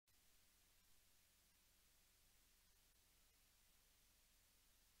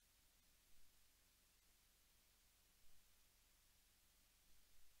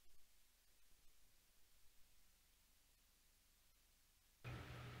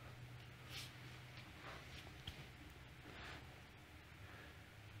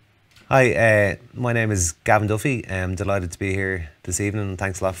Hi, my name is Gavin Duffy. I'm delighted to be here this evening.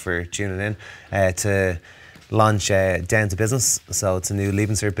 Thanks a lot for tuning in to launch Down to Business. So it's a new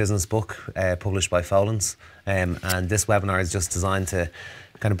Leaving Cert business book published by Folens. And this webinar is just designed to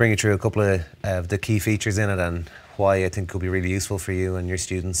kind of bring you through a couple of the key features in it and why I think it could be really useful for you and your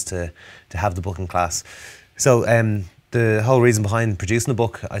students to have the book in class. So the whole reason behind producing the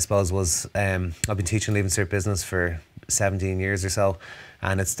book, I suppose, was I've been teaching Leaving Cert business for 17 years or so,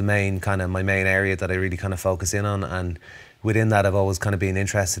 and it's the my main area that I really kind of focus in on. And within that, I've always kind of been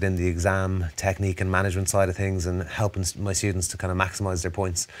interested in the exam technique and management side of things and helping my students to kind of maximize their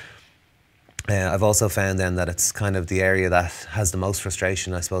points. I've also found then that it's kind of the area that has the most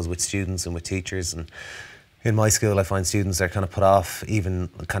frustration, I suppose, with students and with teachers. And in my school, I find students are kind of put off even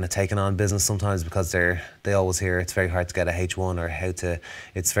kind of taking on business sometimes because they always hear it's very hard to get a H1 or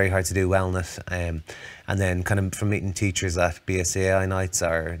it's very hard to do well in it. And then kind of from meeting teachers at BSCAI nights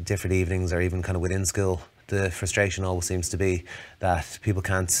or different evenings or even kind of within school, the frustration always seems to be that people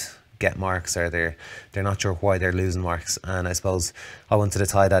can't get marks or they're not sure why they're losing marks. And I suppose I wanted to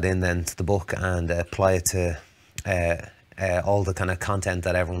tie that in then to the book and apply it to all the kind of content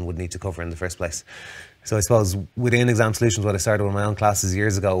that everyone would need to cover in the first place. So I suppose within Exam Solutions, what I started with my own classes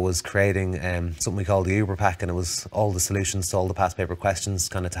years ago was creating something we call the Uber Pack, and it was all the solutions to all the past paper questions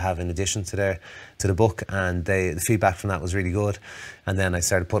kind of to have in addition to the book, and the feedback from that was really good. And then I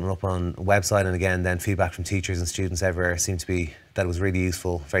started putting it up on a website, and again then feedback from teachers and students everywhere seemed to be that it was really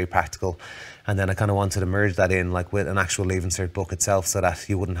useful, very practical. And then I kind of wanted to merge that in like with an actual Leaving Cert book itself so that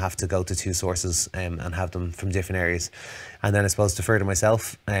you wouldn't have to go to two sources and have them from different areas. And then I suppose to further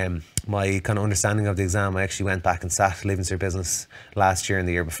myself, my kind of understanding of the exam, I actually went back and sat Leaving Cert business last year and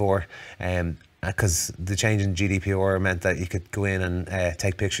the year before, because the change in GDPR meant that you could go in and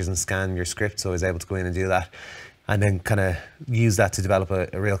take pictures and scan your script, so I was able to go in and do that. And then kind of use that to develop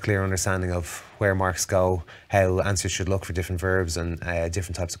a real clear understanding of where marks go, how answers should look for different verbs and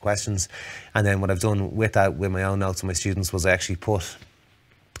different types of questions. And then what I've done with that, with my own notes with my students, was I actually put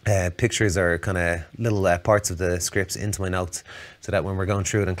pictures or kind of little parts of the scripts into my notes, so that when we're going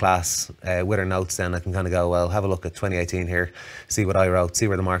through it in class with our notes, then I can kind of go, well, have a look at 2018 here, see what I wrote, see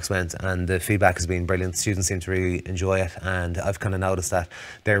where the marks went. And the feedback has been brilliant. Students seem to really enjoy it, and I've kind of noticed that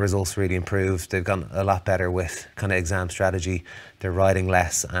their results really improved. They've gotten a lot better with kind of exam strategy. They're writing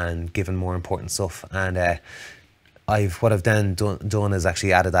less and given more important stuff. And what I've then done is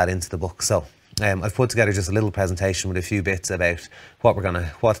actually added that into the book. So I've put together just a little presentation with a few bits about what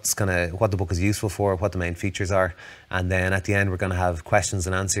the book is useful for, what the main features are, and then at the end we're going to have questions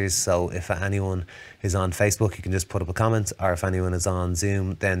and answers. So if anyone is on Facebook, you can just put up a comment, or if anyone is on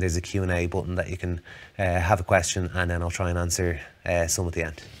Zoom, then there's a Q&A button that you can have a question, and then I'll try and answer some at the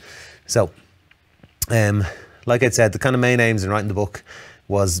end. So like I said, the kind of main aims in writing the book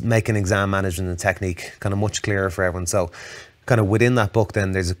was making exam management and technique kind of much clearer for everyone. So kind of within that book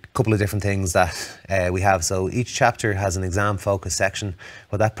then there's a couple of different things that we have. So each chapter has an exam focus section.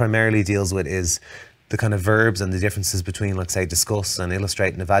 What that primarily deals with is the kind of verbs and the differences between, let's say, discuss and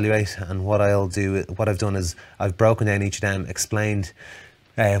illustrate and evaluate. And what I've done is I've broken down each of them, explained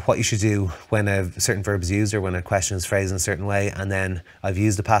what you should do when a certain verb is used or when a question is phrased in a certain way. And then I've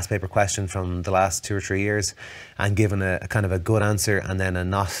used a past paper question from the last 2 or 3 years and given a kind of a good answer and then a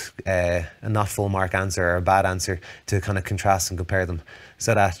not full mark answer or a bad answer to kind of contrast and compare them.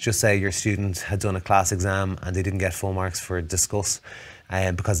 So that, just say your student had done a class exam and they didn't get full marks for discuss,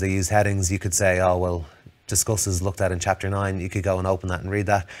 because they used headings, you could say, oh, well, discuss is looked at in chapter 9. You could go and open that and read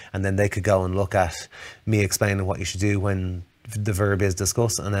that, and then they could go and look at me explaining what you should do when the verb is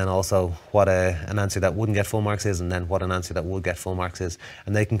discuss, and then also what an answer that wouldn't get full marks is, and then what an answer that would get full marks is.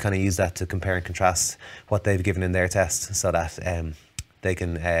 And they can kind of use that to compare and contrast what they've given in their test, so that they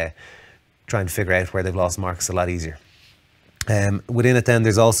can try and figure out where they've lost marks a lot easier. Within it then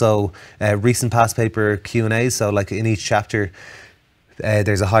there's also recent past paper Q&As. So like in each chapter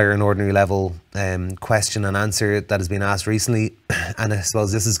there's a higher and ordinary level question and answer that has been asked recently, and I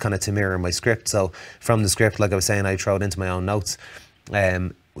suppose this is kind of to mirror my script. So from the script, like I was saying, I throw it into my own notes.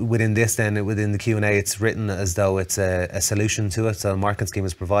 Within this then, within the Q&A, it's written as though it's a solution to it. So a marking scheme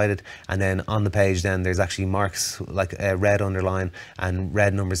is provided, and then on the page then there's actually marks, like a red underline and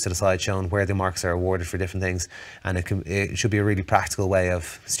red numbers to the side showing where the marks are awarded for different things. And it should be a really practical way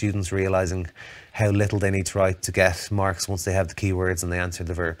of students realising how little they need to write to get marks once they have the keywords and they answer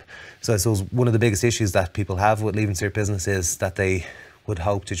the verb. So I suppose one of the biggest issues that people have with Leaving Cert business is that they would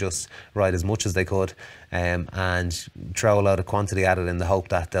hope to just write as much as they could, and throw a lot of quantity at it in the hope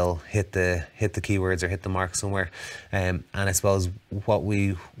that they'll hit the keywords or hit the mark somewhere. And I suppose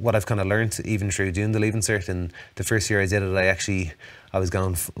what I've kind of learned even through doing the Leaving Cert, in the first year I did it, I was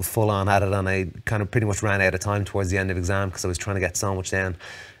going full on at it, and I kind of pretty much ran out of time towards the end of exam because I was trying to get so much down,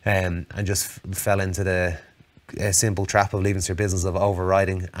 and just fell into the simple trap of Leaving Cert Business of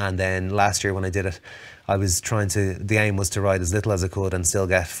overwriting. And then last year when I did it, the aim was to write as little as I could and still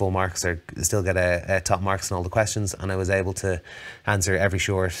get full marks, or still get a top marks in all the questions, and I was able to answer every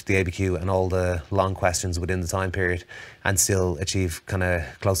short, the ABQ and all the long questions within the time period, and still achieve kind of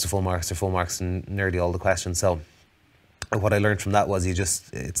close to full marks or full marks in nearly all the questions. So what I learned from that was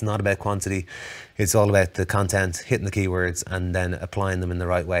it's not about quantity, it's all about the content, hitting the keywords and then applying them in the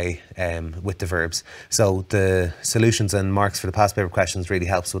right way with the verbs. So the solutions and marks for the past paper questions really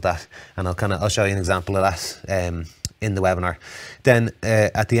helps with that, and I'll show you an example of that in the webinar. Then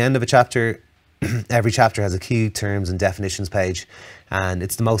at the end of a chapter, every chapter has a key terms and definitions page, and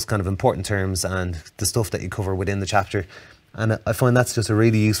it's the most kind of important terms and the stuff that you cover within the chapter. And I find that's just a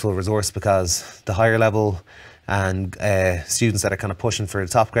really useful resource, because the higher level and students that are kind of pushing for the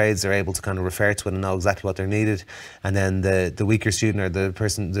top grades are able to kind of refer to it and know exactly what they're needed. And then the weaker student, or the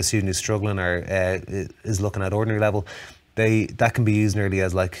student who's struggling or is looking at ordinary level, that can be used nearly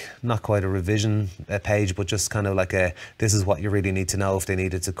as like not quite a revision page, but just kind of like this is what you really need to know if they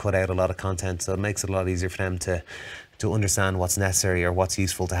needed to cut out a lot of content. So it makes it a lot easier for them to understand what's necessary or what's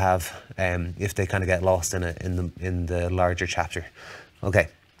useful to have if they kind of get lost in the larger chapter. Okay.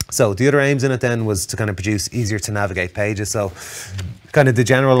 So the other aims in it then was to kind of produce easier to navigate pages. So kind of the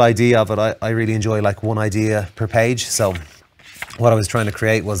general idea of it, I really enjoy like one idea per page. So what I was trying to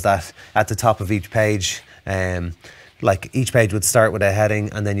create was that at the top of each page, like each page would start with a heading,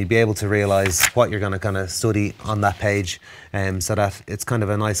 and then you'd be able to realize what you're going to kind of study on that page, so that it's kind of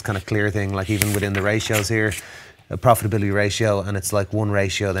a nice kind of clear thing. Like even within the ratios here, a profitability ratio, and it's like one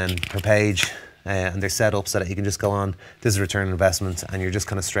ratio then per page. And they're set up so that you can just go on, this is return on investment, and you're just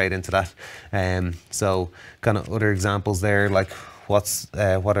kind of straight into that. So kind of other examples there, like what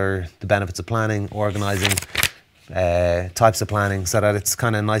are the benefits of planning, organising, types of planning, so that it's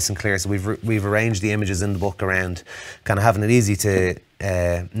kind of nice and clear. So we've arranged the images in the book around kind of having it easy to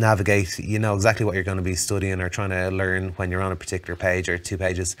navigate. You know exactly what you're going to be studying or trying to learn when you're on a particular page or 2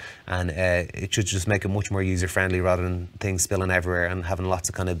 pages, and it should just make it much more user friendly rather than things spilling everywhere and having lots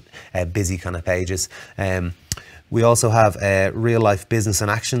of kind of busy kind of pages. We also have a real life business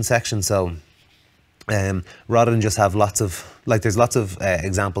and action section. So rather than just have there's lots of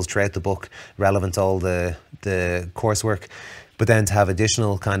examples throughout the book relevant to all the coursework, but then to have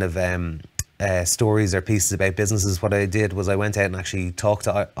additional kind of stories or pieces about businesses, what I did was I went out and actually talked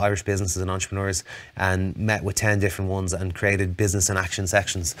to Irish businesses and entrepreneurs and met with 10 different ones and created business and action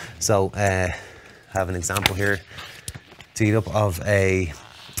sections. So I have an example here teed up of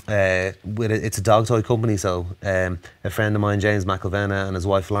it's a dog toy company. So a friend of mine, James McElvenna, and his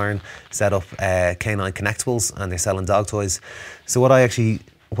wife Lauren set up Canine Connectables, and they're selling dog toys. So what I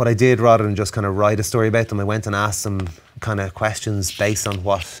did, rather than just kind of write a story about them, I went and asked them kind of questions based on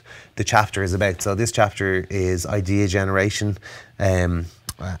what the chapter is about. So this chapter is idea generation and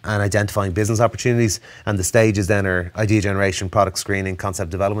identifying business opportunities, and the stages then are idea generation, product screening,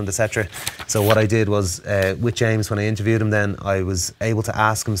 concept development, etc. So what I did was with James, when I interviewed him, then I was able to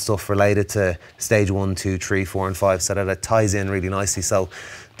ask him stuff related to stage 1, 2, 3, 4 and 5, so that it ties in really nicely. So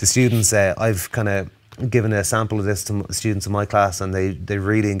the students, I've kind of given a sample of this to students in my class, and they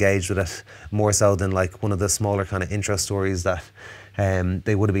really engaged with it more so than like one of the smaller kind of intro stories that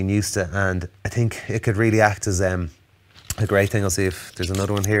they would have been used to. And I think it could really act as a great thing. I'll see if there's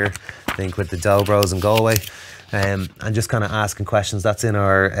another one here, I think with the Dobros and Galway, and just kind of asking questions. That's in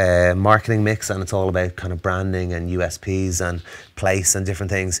our marketing mix, and it's all about kind of branding and USPs and place and different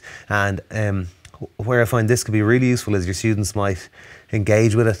things. And where I find this could be really useful is your students might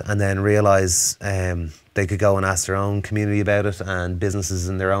engage with it and then realise they could go and ask their own community about it and businesses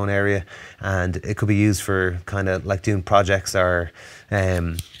in their own area, and it could be used for kind of like doing projects or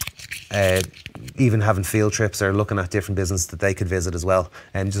even having field trips or looking at different businesses that they could visit as well.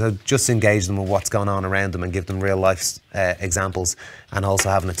 And just engage them with what's going on around them and give them real life examples, and also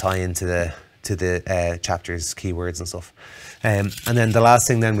having a tie into the chapters, keywords and stuff. And then the last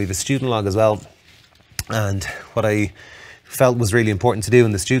thing, then we have a student log as well. And what I felt was really important to do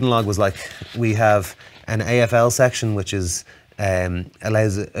in the student log was, like, we have an AFL section which is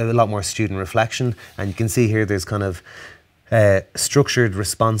allows a lot more student reflection, and you can see here there's kind of structured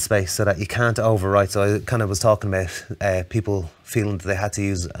response space so that you can't overwrite. So I kind of was talking about people feeling that they had to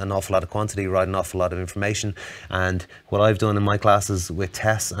use an awful lot of quantity, write an awful lot of information. And what I've done in my classes with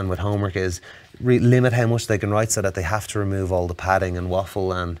tests and with homework is limit how much they can write so that they have to remove all the padding and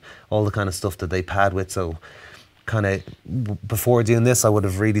waffle and all the kind of stuff that they pad with. So kind of before doing this, I would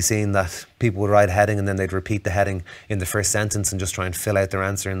have really seen that people would write a heading and then they'd repeat the heading in the first sentence and just try and fill out their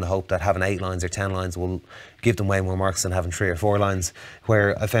answer in the hope that having 8 lines or 10 lines will give them way more marks than having 3 or 4 lines.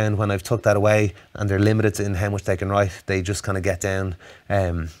 Where I found when I've took that away and they're limited in how much they can write, they just kind of get down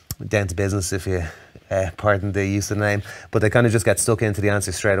to business, if you pardon the use of the name, but they kind of just get stuck into the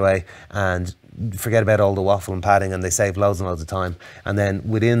answer straight away and forget about all the waffle and padding, and they save loads and loads of time. And then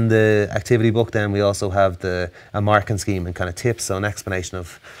within the activity book, then we also have a marking scheme and kind of tips, so an explanation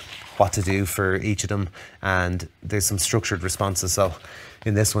of what to do for each of them, and there's some structured responses. So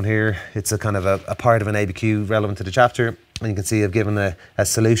in this one here, it's a kind of a part of an ABQ relevant to the chapter, and you can see I've given a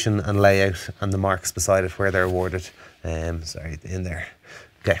solution and layout and the marks beside it where they're awarded. Sorry, in there.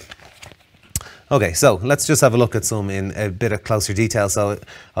 Okay, so let's just have a look at some in a bit of closer detail. So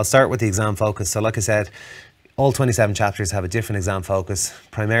I'll start with the exam focus. So like I said, all 27 chapters have a different exam focus,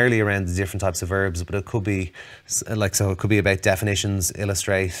 primarily around the different types of verbs, but it could be it could be about definitions,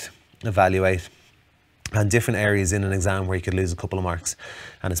 illustrate, evaluate, and different areas in an exam where you could lose a couple of marks.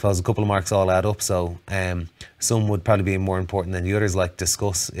 And I suppose a couple of marks all add up, so some would probably be more important than the others, like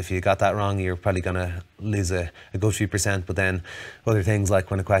discuss. If you got that wrong, you're probably going to lose a good few percent. But then other things,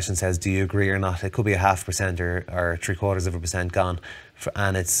 like when a question says, do you agree or not, it could be a 0.5% or 0.75% gone.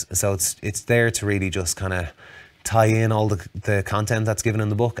 And it's there to really just kind of tie in all the content that's given in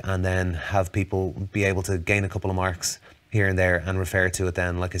the book, and then have people be able to gain a couple of marks here and there and refer to it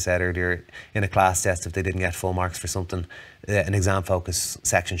then, like I said earlier, in a class test if they didn't get full marks for something. An exam focus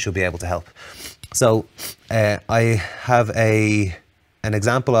section should be able to help. So I have an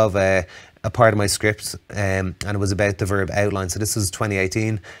example of a part of my script, and it was about the verb outline. So this was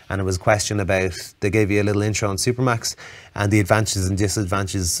 2018, and it was a question about, they gave you a little intro on Supermax and the advantages and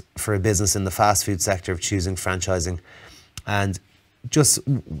disadvantages for a business in the fast food sector of choosing franchising. And just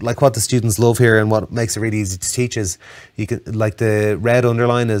like what the students love here and what makes it really easy to teach is, you can, like, the red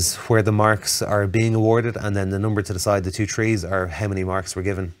underline is where the marks are being awarded, and then the number to the side, the 2 trees, are how many marks were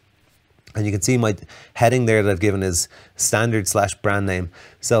given. And you can see my heading there that I've given is standard/brand name.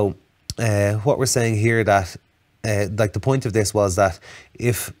 So what we're saying here, that like the point of this was that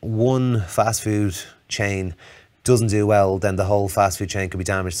if one fast food chain doesn't do well, then the whole fast food chain could be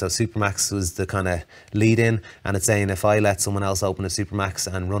damaged. So Supermax was the kind of lead in, and it's saying if I let someone else open a Supermax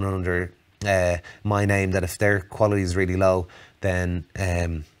and run it under my name, that if their quality is really low, then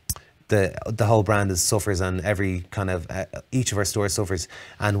the whole brand suffers, and every kind of each of our stores suffers.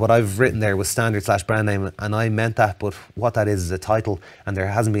 And what I've written there was standard/brand name, and I meant that, but what that is a title, and there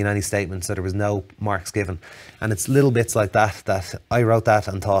hasn't been any statement, so there was no marks given. And it's little bits like that I wrote that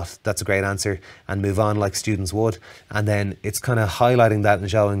and thought that's a great answer, and move on like students would. And then it's kind of highlighting that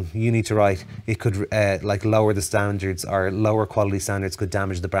and showing you need to write, it could like lower the standards, or lower quality standards could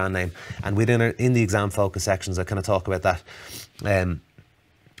damage the brand name. And in the exam focus sections, I kind of talk about that.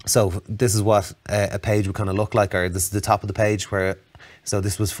 So this is what a page would kind of look like, or this is the top of the page where, so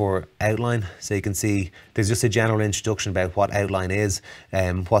this was for outline. So you can see there's just a general introduction about what outline is,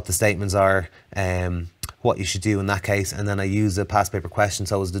 what the statements are, what you should do in that case. And then I use a past paper question.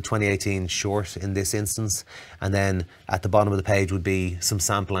 So it was the 2018 short in this instance. And then at the bottom of the page would be some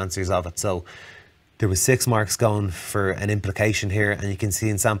sample answers of it. So there was 6 marks going for an implication here, and you can see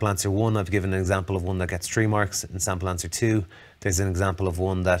in sample answer 1, I've given an example of one that gets 3 marks. In sample answer 2, there's an example of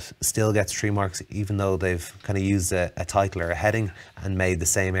one that still gets 3 marks, even though they've kind of used a title or a heading and made the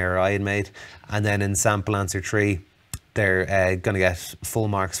same error I had made. And then in sample answer 3, they're going to get full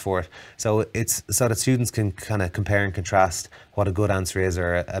marks for it. So it's so that students can kind of compare and contrast what a good answer is,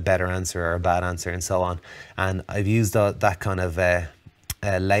 or a better answer, or a bad answer, and so on. And I've used that kind of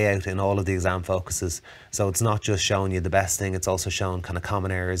layout in all of the exam focuses. So it's not just showing you the best thing, it's also showing kind of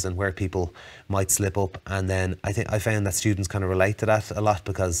common errors and where people might slip up. And then I found that students kind of relate to that a lot,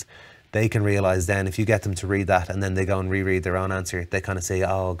 because they can realize then if you get them to read that and then they go and reread their own answer, they kind of say,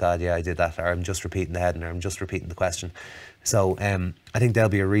 oh God, yeah, I did that, or I'm just repeating the heading, or I'm just repeating the question. So I think they'll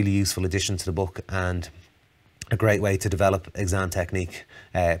be a really useful addition to the book, and a great way to develop exam technique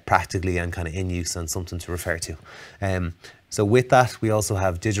practically and kind of in use, and something to refer to. So with that, we also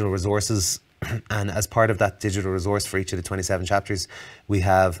have digital resources, and as part of that digital resource for each of the 27 chapters, we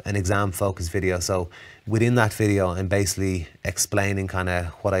have an exam focus video. So within that video, I'm basically explaining kind of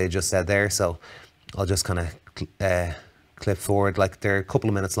what I just said there. So I'll just kind of clip forward. Like, they're a couple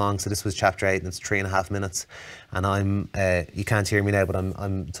of minutes long, so this was chapter 8 and it's 3.5 minutes, and I'm you can't hear me now, but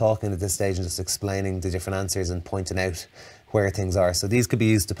I'm talking at this stage and just explaining the different answers and pointing out where things are. So these could be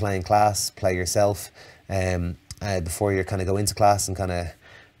used to play in class, play yourself, before you kind of go into class, and kind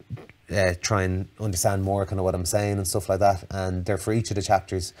of try and understand more kind of what I'm saying and stuff like that. And they're for each of the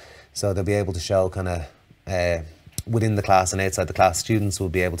chapters, so they'll be able to show kind of within the class and outside the class. Students will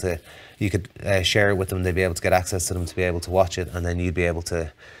be able to, you could share it with them, they'd be able to get access to them to be able to watch it, and then you'd be able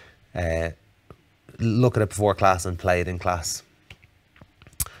to look at it before class and play it in class.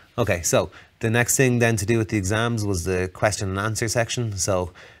 Okay, so the next thing then to do with the exams was the question and answer section.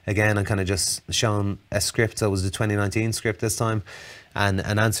 So again, I'm kind of just showing a script. So it was the 2019 script this time, and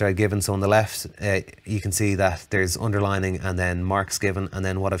an answer I'd given. So on the left, you can see that there's underlining and then marks given. And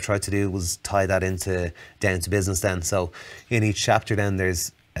then what I've tried to do was tie that into down to business then. So in each chapter then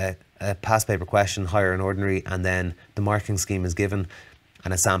there's a past paper question, higher and ordinary, and then the marking scheme is given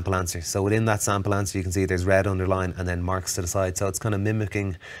and a sample answer. So within that sample answer, you can see there's red underline and then marks to the side. So it's kind of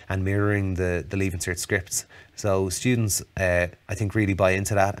mimicking and mirroring the Leaving Cert scripts. So students, I think, really buy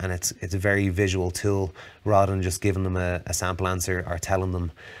into that, and it's a very visual tool rather than just giving them a sample answer or telling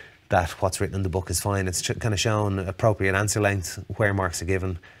them that what's written in the book is fine. It's kind of showing appropriate answer length, where marks are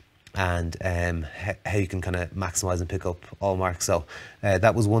given, and how you can kind of maximise and pick up all marks. So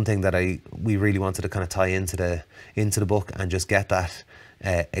that was one thing that we really wanted to kind of tie into the book and just get that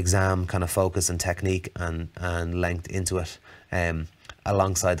exam kind of focus and technique and length into it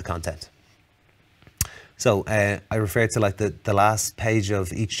alongside the content. So I refer to like the last page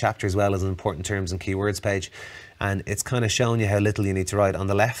of each chapter as well as an important terms and keywords page, and it's kind of showing you how little you need to write. On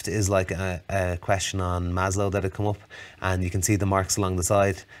the left is like a question on Maslow that had come up, and you can see the marks along the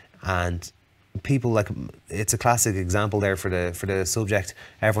side. And people, like, it's a classic example there for the subject.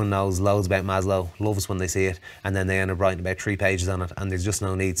 Everyone knows loads about Maslow, loves when they see it, and then they end up writing about 3 pages on it, and there's just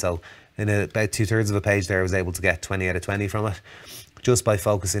no need. So in about 2/3 of a page there, I was able to get 20 out of 20 from it just by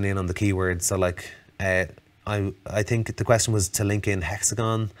focusing in on the keywords. So like I think the question was to link in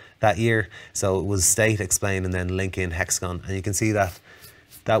hexagon that year, so it was state, explain, and then link in hexagon. And you can see that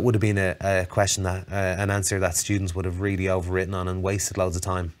that would have been a question that an answer that students would have really overwritten on and wasted loads of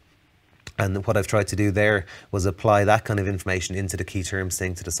time. And what I've tried to do there was apply that kind of information into the key terms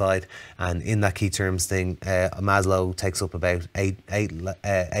thing to the side. And in that key terms thing, Maslow takes up about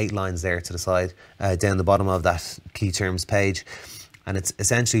eight lines there to the side, down the bottom of that key terms page. And it's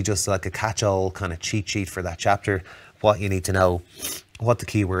essentially just like a catch-all kind of cheat sheet for that chapter, what you need to know, what the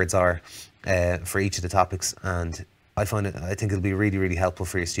keywords are for each of the topics. And I think it'll be really, really helpful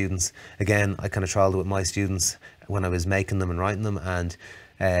for your students. Again, I kind of trialed it with my students when I was making them and writing them, and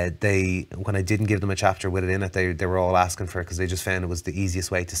when I didn't give them a chapter with it in it, they were all asking for it because they just found it was the easiest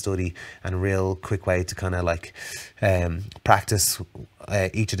way to study and a real quick way to kind of like practice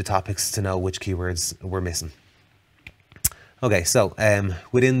each of the topics to know which keywords were missing. Okay, so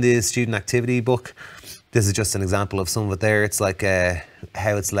within the student activity book, this is just an example of some of it there. It's like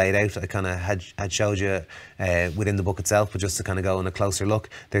how it's laid out. I kind of had showed you within the book itself, but just to kind of go in a closer look,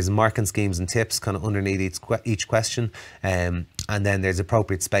 there's marking schemes and tips kind of underneath each question. And then there's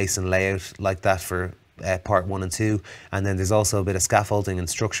appropriate space and layout like that for part 1 and 2. And then there's also a bit of scaffolding and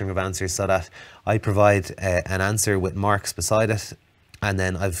structuring of answers so that I provide an answer with marks beside it. And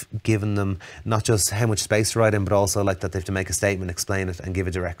then I've given them not just how much space to write in, but also like that they have to make a statement, explain it, and give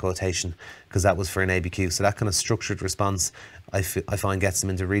a direct quotation, because that was for an ABQ. So that kind of structured response, I find, gets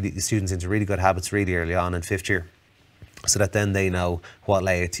them students into really good habits really early on in 5th year, so that then they know what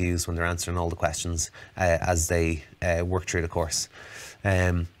layout to use when they're answering all the questions as they work through the course.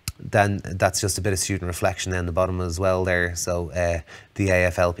 Then that's just a bit of student reflection down the bottom as well there. So the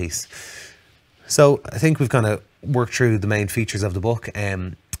AFL piece. So I think we've kind of worked through the main features of the book.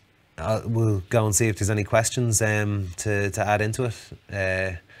 We'll go and see if there's any questions to add into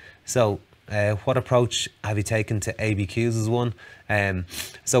it. So what approach have you taken to ABQs is one.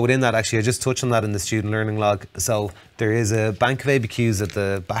 So within that, actually, I just touched on that in the student learning log. So there is a bank of ABQs at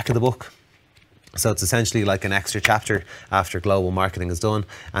the back of the book. So it's essentially like an extra chapter after global marketing is done,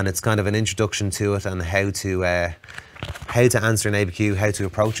 and it's kind of an introduction to it and how to answer an ABQ, how to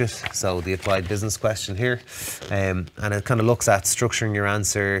approach it. So the applied business question here, and it kind of looks at structuring your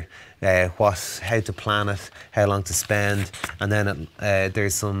answer, how to plan it, how long to spend, and then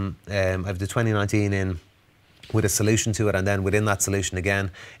there's some I have the 2019 in with a solution to it, and then within that solution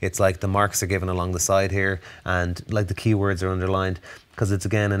again, it's like the marks are given along the side here, and like the keywords are underlined, because it's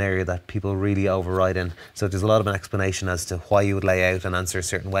again an area that people really override in. So there's a lot of an explanation as to why you would lay out and answer a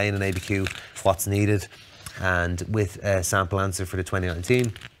certain way in an ABQ, what's needed, and with a sample answer for the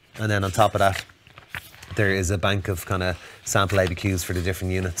 2019. And then on top of that, there is a bank of kind of sample ABQs for the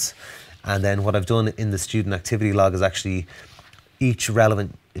different units. And then what I've done in the student activity log is actually each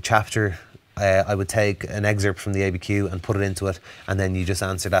relevant chapter, I would take an excerpt from the ABQ and put it into it, and then you just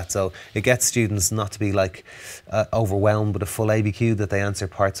answer that. So it gets students not to be like overwhelmed with a full ABQ, that they answer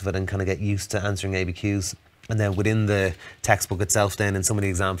parts of it and kind of get used to answering ABQs. And then within the textbook itself, then in some of the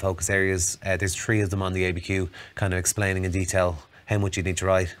exam focus areas, there's 3 of them on the ABQ, kind of explaining in detail how much you need to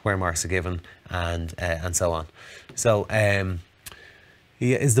write, where marks are given, and so on. So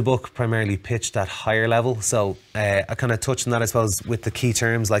is the book primarily pitched at higher level? So I kind of touched on that, I suppose, with the key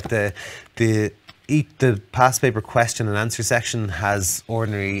terms, like the past paper question and answer section has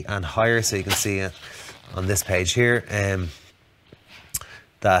ordinary and higher. So you can see it on this page here,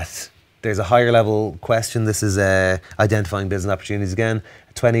 that there's a higher level question. This is identifying business opportunities again.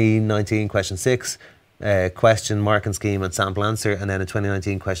 2019 question 6, question, marking scheme and sample answer. And then a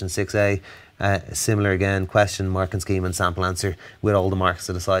 2019 question 6A, similar again, question, marking scheme and sample answer with all the marks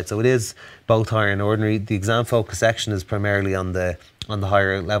to the side. So it is both higher and ordinary. The exam focus section is primarily on the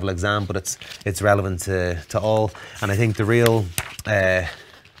higher level exam, but it's relevant to all. And I think the real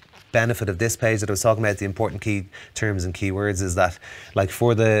benefit of this page that I was talking about, the important key terms and keywords, is that like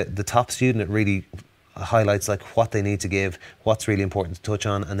for the top student, it really highlights like what they need to give, what's really important to touch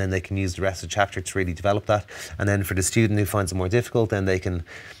on, and then they can use the rest of the chapter to really develop that. And then for the student who finds it more difficult, then they can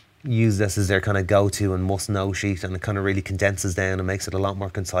use this as their kind of go-to and must-know sheet, and it kind of really condenses down and makes it a lot more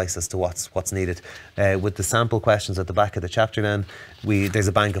concise as to what's needed. With the sample questions at the back of the chapter, then there's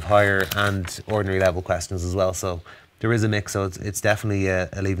a bank of higher and ordinary level questions as well. So there is a mix. So it's definitely a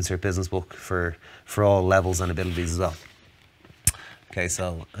Leaving Cert business book for all levels and abilities as well. Okay,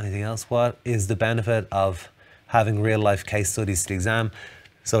 so anything else? What is the benefit of having real life case studies to the exam?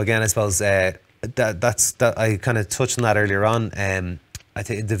 So again, I suppose that I kind of touched on that earlier on. I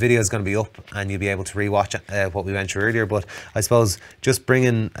think the video is going to be up and you'll be able to rewatch what we went through earlier, but I suppose just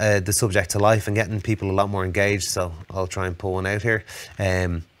bringing the subject to life and getting people a lot more engaged. So I'll try and pull one out here.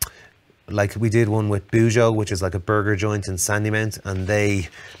 Like we did one with Bujo, which is like a burger joint in Sandymount, and they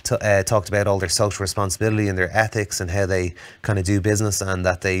talked about all their social responsibility and their ethics and how they kind of do business, and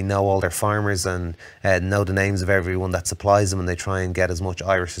that they know all their farmers and know the names of everyone that supplies them, and they try and get as much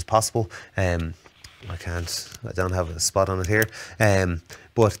Irish as possible. I don't have a spot on it here,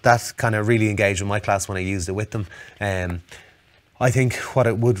 but that kind of really engaged with my class when I used it with them. I think what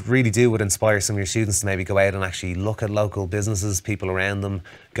it would really do would inspire some of your students to maybe go out and actually look at local businesses, people around them,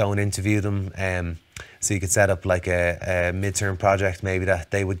 go and interview them. So you could set up like a midterm project, maybe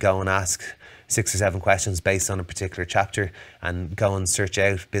that they would go and ask 6 or 7 questions based on a particular chapter, and go and search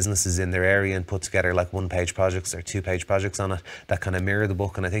out businesses in their area and put together like 1-page projects or 2-page projects on it that kind of mirror the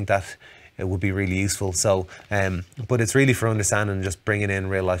book. And I think that it would be really useful. So, but it's really for understanding and just bringing in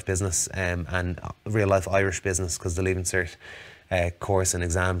real life business and real life Irish business, because the Leaving Cert course and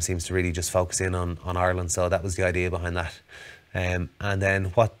exam seems to really just focus in on Ireland. So that was the idea behind that. And then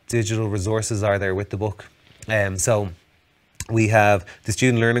what digital resources are there with the book? So we have the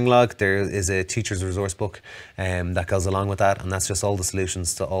student learning log. There is a teacher's resource book that goes along with that, and that's just all the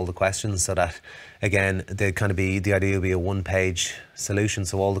solutions to all the questions, so that again the idea will be a 1-page solution.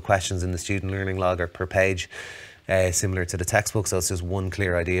 So all the questions in the student learning log are per page, similar to the textbook, so it's just one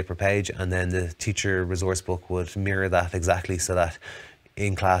clear idea per page. And then the teacher resource book would mirror that exactly, so that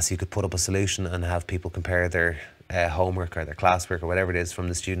in class you could put up a solution and have people compare their homework or their classwork or whatever it is from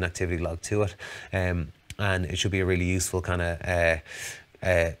the student activity log to it. And it should be a really useful kind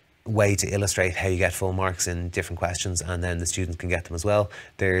of way to illustrate how you get full marks in different questions, and then the students can get them as well.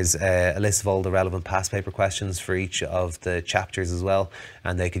 There's a list of all the relevant past paper questions for each of the chapters as well,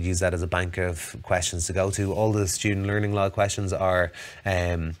 and they could use that as a bank of questions to go to. All the student learning log questions are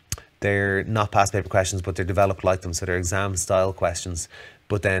they're not past paper questions, but they're developed like them, so they're exam style questions,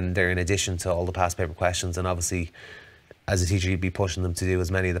 but then they're in addition to all the past paper questions. And obviously as a teacher you'd be pushing them to do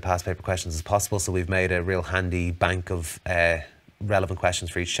as many of the past paper questions as possible, so we've made a real handy bank of relevant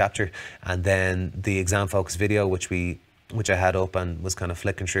questions for each chapter. And then the exam focus video, which I had up and was kind of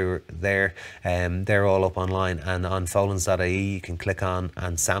flicking through there, they're all up online, and on folens.ie you can click on,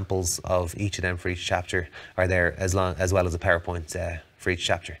 and samples of each of them for each chapter are there, as well as a PowerPoint for each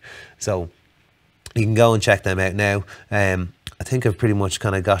chapter. So you can go and check them out now. I think I've pretty much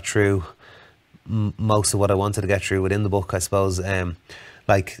kind of got through most of what I wanted to get through within the book, I suppose. I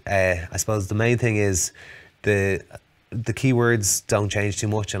suppose the main thing is the keywords don't change too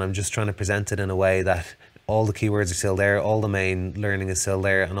much, and I'm just trying to present it in a way that all the keywords are still there, all the main learning is still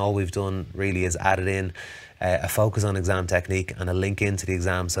there, and all we've done really is added in a focus on exam technique and a link into the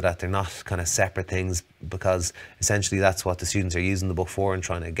exam, so that they're not kind of separate things, because essentially that's what the students are using the book for and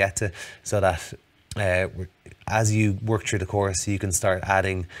trying to get to, so that as you work through the course, you can start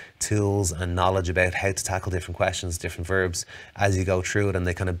adding tools and knowledge about how to tackle different questions, different verbs as you go through it, and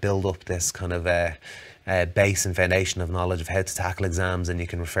they kind of build up this kind of base and foundation of knowledge of how to tackle exams, and you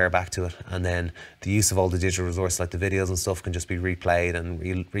can refer back to it. And then the use of all the digital resources like the videos and stuff can just be replayed and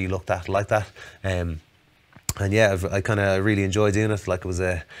re-looked at like that. And yeah, I kind of really enjoy doing it. Like, it was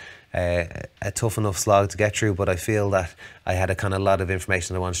a tough enough slog to get through, but I feel that I had a kind of lot of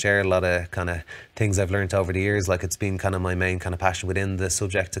information I want to share, a lot of kind of things I've learned over the years. Like, it's been kind of my main kind of passion within the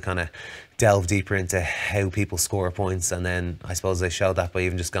subject to kind of delve deeper into how people score points, and then I suppose I showed that by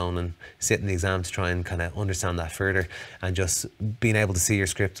even just going and sitting the exam to try and kind of understand that further, and just being able to see your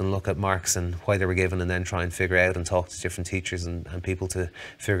script and look at marks and why they were given, and then try and figure out and talk to different teachers and people to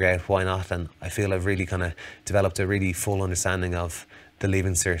figure out why not. And I feel I've really kind of developed a really full understanding of the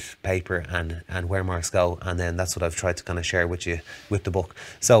Leaving Cert paper and where marks go, and then that's what I've tried to kind of share with you with the book.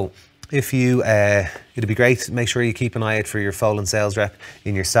 So if you, it'd be great, make sure you keep an eye out for your Folens sales rep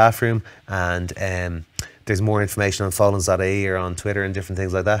in your staff room, and there's more information on folens.ie or on Twitter and different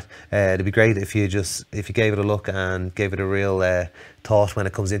things like that. It'd be great if you gave it a look and gave it a real thought when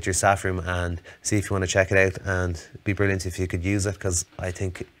it comes into your staff room, and see if you want to check it out, and it'd be brilliant if you could use it, because I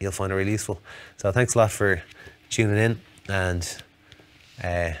think you'll find it really useful. So thanks a lot for tuning in, and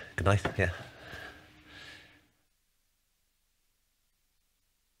good night. Yeah.